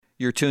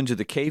You're tuned to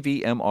the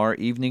KVMR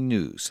Evening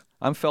News.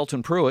 I'm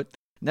Felton Pruitt.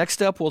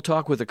 Next up, we'll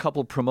talk with a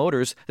couple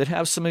promoters that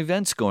have some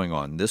events going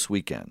on this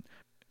weekend.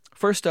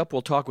 First up,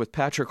 we'll talk with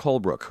Patrick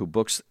Holbrook, who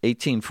books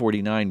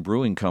 1849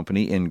 Brewing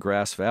Company in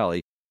Grass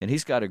Valley, and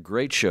he's got a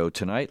great show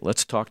tonight.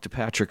 Let's talk to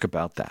Patrick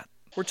about that.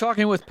 We're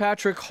talking with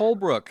Patrick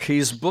Holbrook.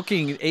 He's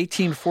booking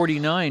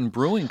 1849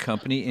 Brewing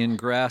Company in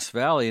Grass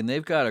Valley, and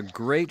they've got a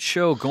great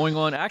show going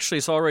on. Actually,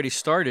 it's already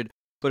started,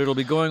 but it'll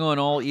be going on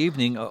all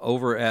evening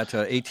over at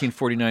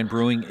 1849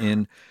 Brewing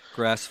in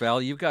Grass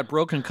Valley. You've got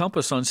Broken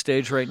Compass on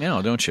stage right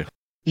now, don't you?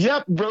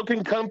 Yep,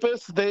 Broken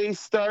Compass. They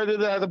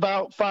started at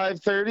about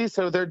 5:30,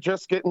 so they're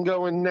just getting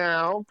going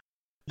now.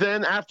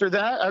 Then after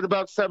that, at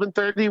about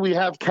 7:30, we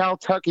have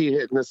Caltucky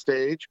hitting the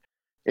stage,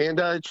 and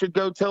it should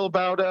go till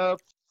about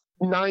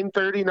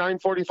 9:30,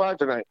 9:45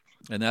 tonight.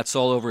 And that's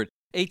all over at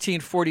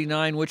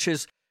 1849, which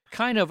is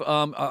kind of,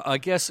 I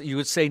guess you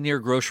would say, near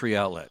Grocery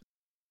Outlet.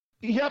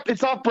 Yep,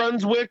 it's off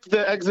Brunswick,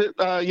 the exit.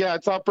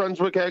 It's off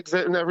Brunswick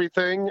exit and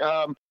everything.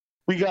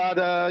 We got,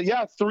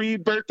 3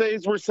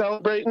 birthdays we're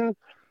celebrating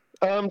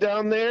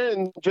down there,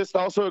 and just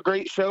also a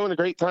great show and a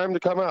great time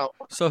to come out.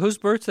 So whose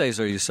birthdays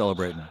are you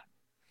celebrating?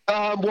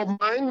 Well,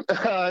 mine,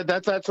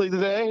 that's actually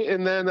today.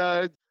 And then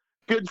a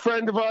good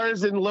friend of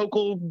ours and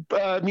local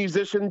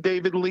musician,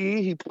 David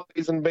Lee. He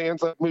plays in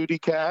bands like Moody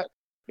Cat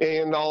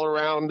and all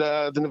around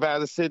the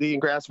Nevada City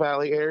and Grass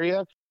Valley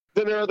area.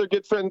 Then our other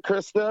good friend,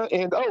 Krista,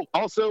 and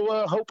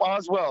also Hope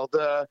Oswell,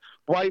 the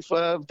wife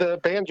of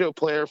the banjo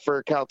player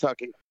for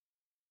Caltucky.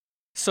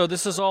 So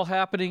this is all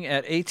happening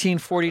at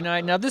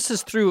 1849. Now, this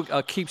is through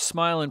Keep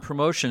Smiling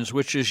Promotions,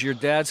 which is your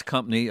dad's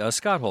company,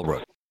 Scott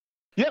Holbrook.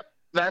 Yep,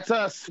 that's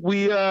us.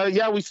 We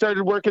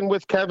started working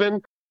with Kevin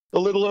a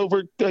little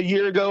over a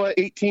year ago at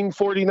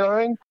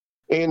 1849,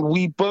 and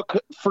we book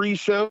free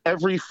show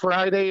every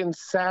Friday and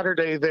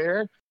Saturday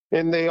there,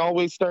 and they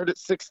always start at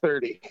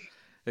 6:30.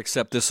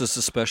 Except this is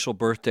a special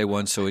birthday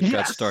one, so it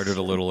got started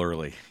a little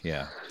early.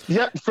 Yeah.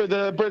 Yep, for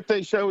the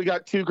birthday show, we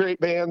got 2 great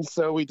bands,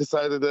 so we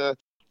decided to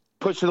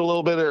push it a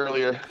little bit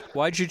earlier.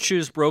 Why'd you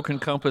choose Broken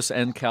Compass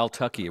and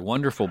Caltucky?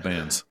 Wonderful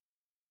bands.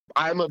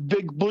 I'm a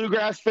big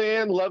bluegrass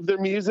fan, love their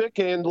music,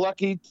 and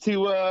lucky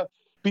to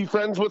be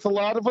friends with a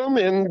lot of them,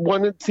 and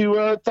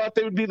thought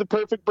they would be the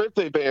perfect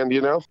birthday band,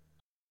 you know?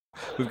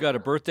 We've got a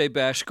birthday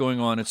bash going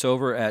on. It's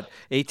over at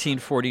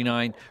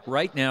 1849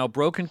 right now,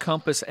 Broken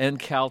Compass and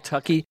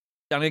Caltucky.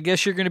 And I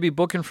guess you're going to be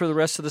booking for the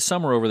rest of the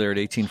summer over there at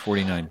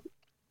 1849.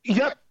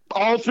 Yep,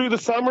 all through the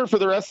summer for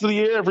the rest of the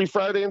year, every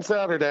Friday and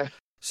Saturday.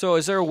 So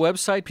is there a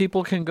website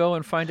people can go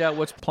and find out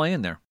what's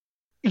playing there?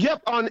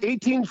 Yep, on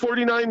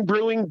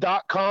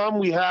 1849brewing.com,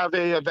 we have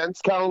a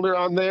events calendar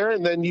on there,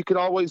 and then you can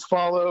always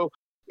follow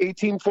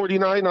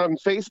 1849 on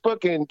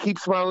Facebook and Keep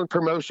Smiling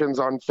Promotions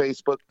on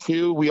Facebook,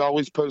 too. We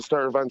always post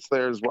our events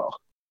there as well.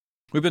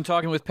 We've been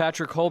talking with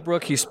Patrick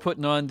Holbrook. He's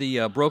putting on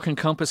the Broken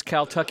Compass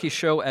Caltucky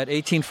show at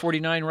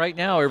 1849 right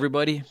now,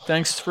 everybody.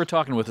 Thanks for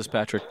talking with us,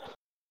 Patrick.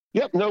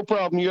 Yep, no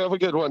problem. You have a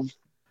good one.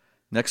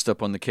 Next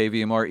up on the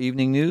KVMR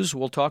Evening News,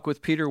 we'll talk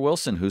with Peter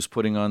Wilson, who's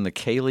putting on the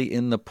Kaylee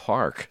in the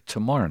Park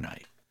tomorrow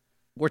night.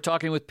 We're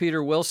talking with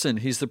Peter Wilson.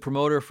 He's the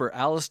promoter for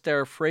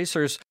Alistair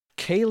Fraser's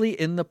Kaylee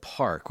in the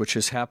Park, which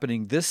is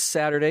happening this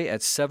Saturday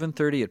at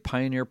 7:30 at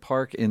Pioneer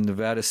Park in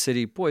Nevada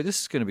City. Boy, this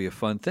is going to be a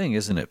fun thing,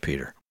 isn't it,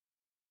 Peter?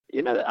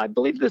 You know, I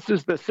believe this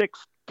is the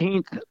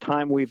 16th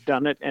time we've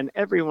done it, and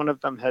every one of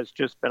them has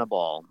just been a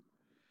ball.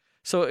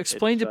 So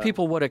explain to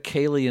people what a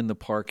Kaylee in the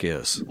Park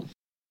is.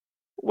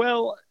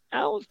 Well,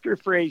 Alistair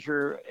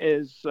Fraser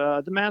is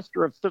the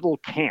master of fiddle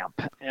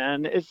camp,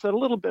 and it's a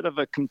little bit of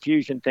a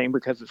confusion thing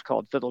because it's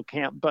called fiddle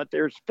camp, but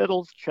there's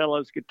fiddles,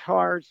 cellos,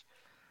 guitars,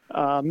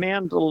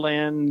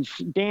 mandolins,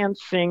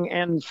 dancing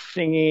and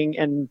singing,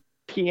 and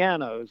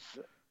pianos.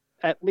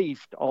 At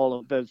least all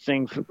of those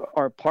things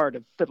are part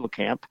of fiddle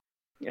camp.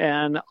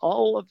 And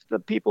all of the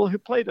people who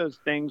play those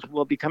things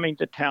will be coming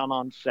to town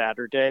on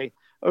Saturday.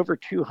 Over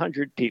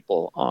 200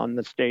 people on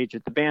the stage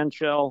at the band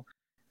shell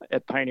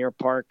at Pioneer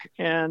Park.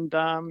 And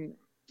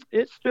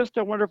it's just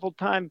a wonderful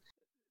time.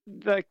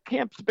 The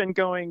camp's been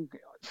going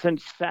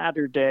since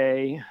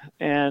Saturday,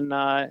 and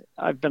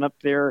I've been up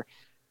there,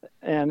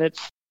 and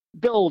it's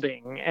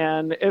building.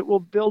 And it will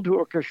build to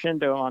a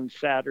crescendo on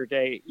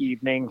Saturday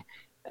evening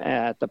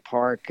at the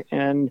park.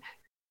 And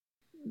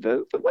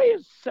the way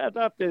it's set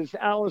up is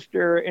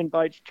Alistair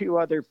invites 2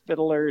 other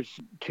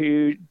fiddlers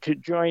to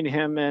join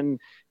him in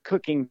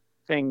cooking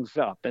things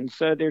up. And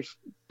so there's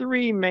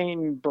 3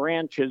 main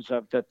branches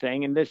of the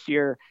thing. And this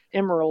year,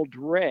 Emerald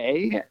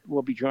Ray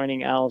will be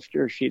joining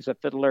Alistair. She's a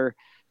fiddler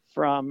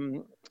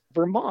from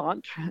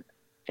Vermont.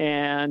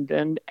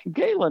 And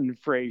Galen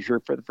Fraser,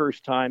 for the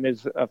first time,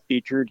 is a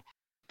featured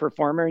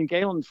performer. And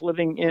Galen's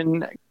living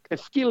in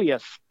Castilla,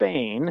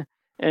 Spain.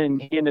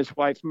 And he and his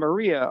wife,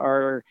 Maria,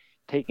 are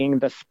taking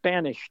the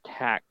Spanish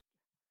tack.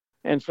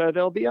 And so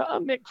there'll be a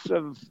mix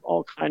of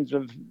all kinds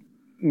of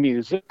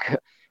music,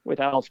 with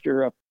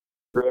Alistair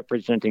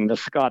representing the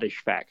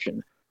Scottish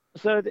faction.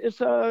 So it's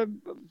a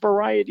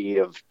variety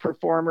of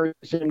performers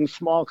in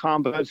small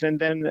combos, and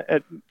then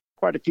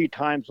quite a few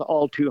times,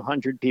 all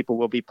 200 people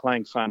will be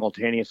playing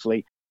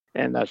simultaneously,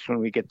 and that's when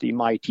we get the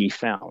mighty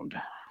sound.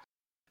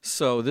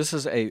 So this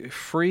is a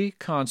free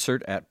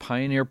concert at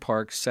Pioneer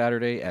Park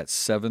Saturday at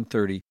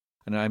 7:30,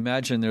 and I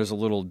imagine there's a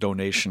little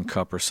donation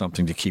cup or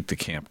something to keep the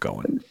camp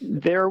going.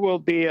 There will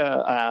be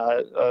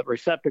a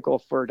receptacle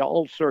for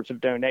all sorts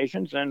of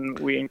donations, and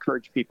we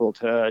encourage people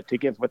to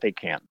give what they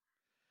can.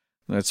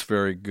 That's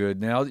very good.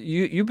 Now,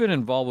 you've been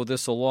involved with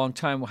this a long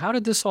time. How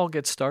did this all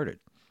get started?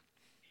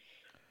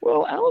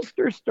 Well,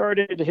 Alistair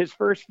started his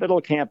first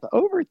fiddle camp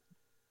over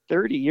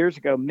 30 years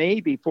ago,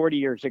 maybe 40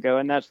 years ago,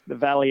 and that's the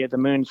Valley of the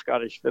Moon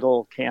Scottish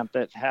Fiddle Camp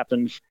that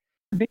happens,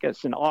 I think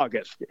it's in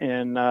August,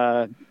 in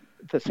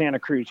the Santa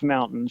Cruz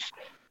Mountains.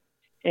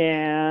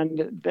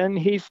 And then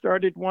he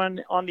started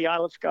one on the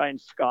Isle of Skye in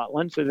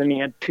Scotland, so then he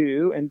had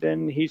two, and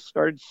then he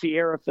started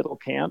Sierra Fiddle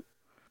Camp,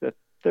 the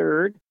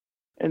third,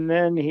 and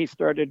then he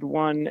started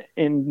one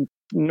in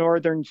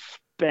northern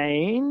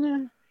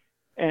Spain,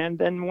 and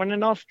then one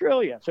in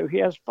Australia. So he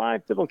has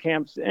 5 fiddle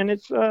camps, and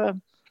it's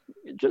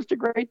just a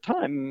great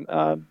time.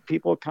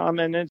 People come,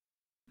 and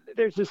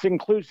there's this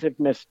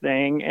inclusiveness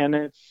thing, and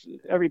it's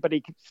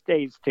everybody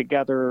stays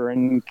together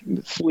and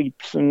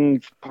sleeps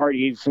and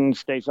parties and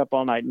stays up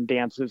all night and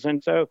dances.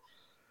 And so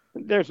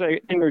there's an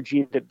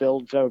energy that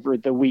builds over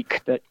the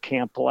week that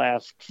camp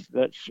lasts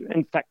that's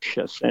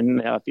infectious.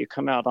 And if you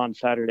come out on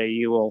Saturday,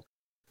 you will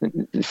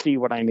see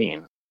what I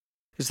mean.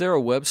 Is there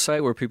a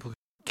website where people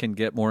can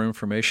get more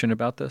information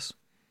about this?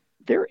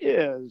 There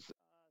is.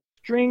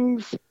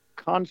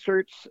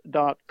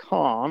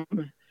 Stringsconcerts.com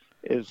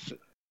is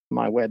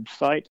my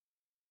website.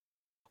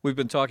 We've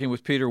been talking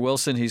with Peter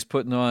Wilson. He's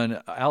putting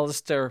on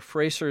Alistair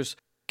Fraser's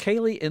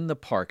Ceilidh in the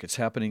Park. It's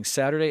happening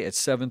Saturday at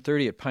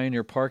 7:30 at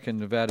Pioneer Park in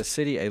Nevada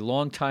City, a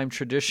long-time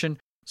tradition.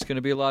 It's going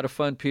to be a lot of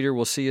fun. Peter,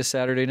 we'll see you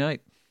Saturday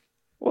night.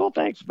 Well,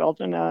 thanks,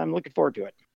 Felton. I'm looking forward to it.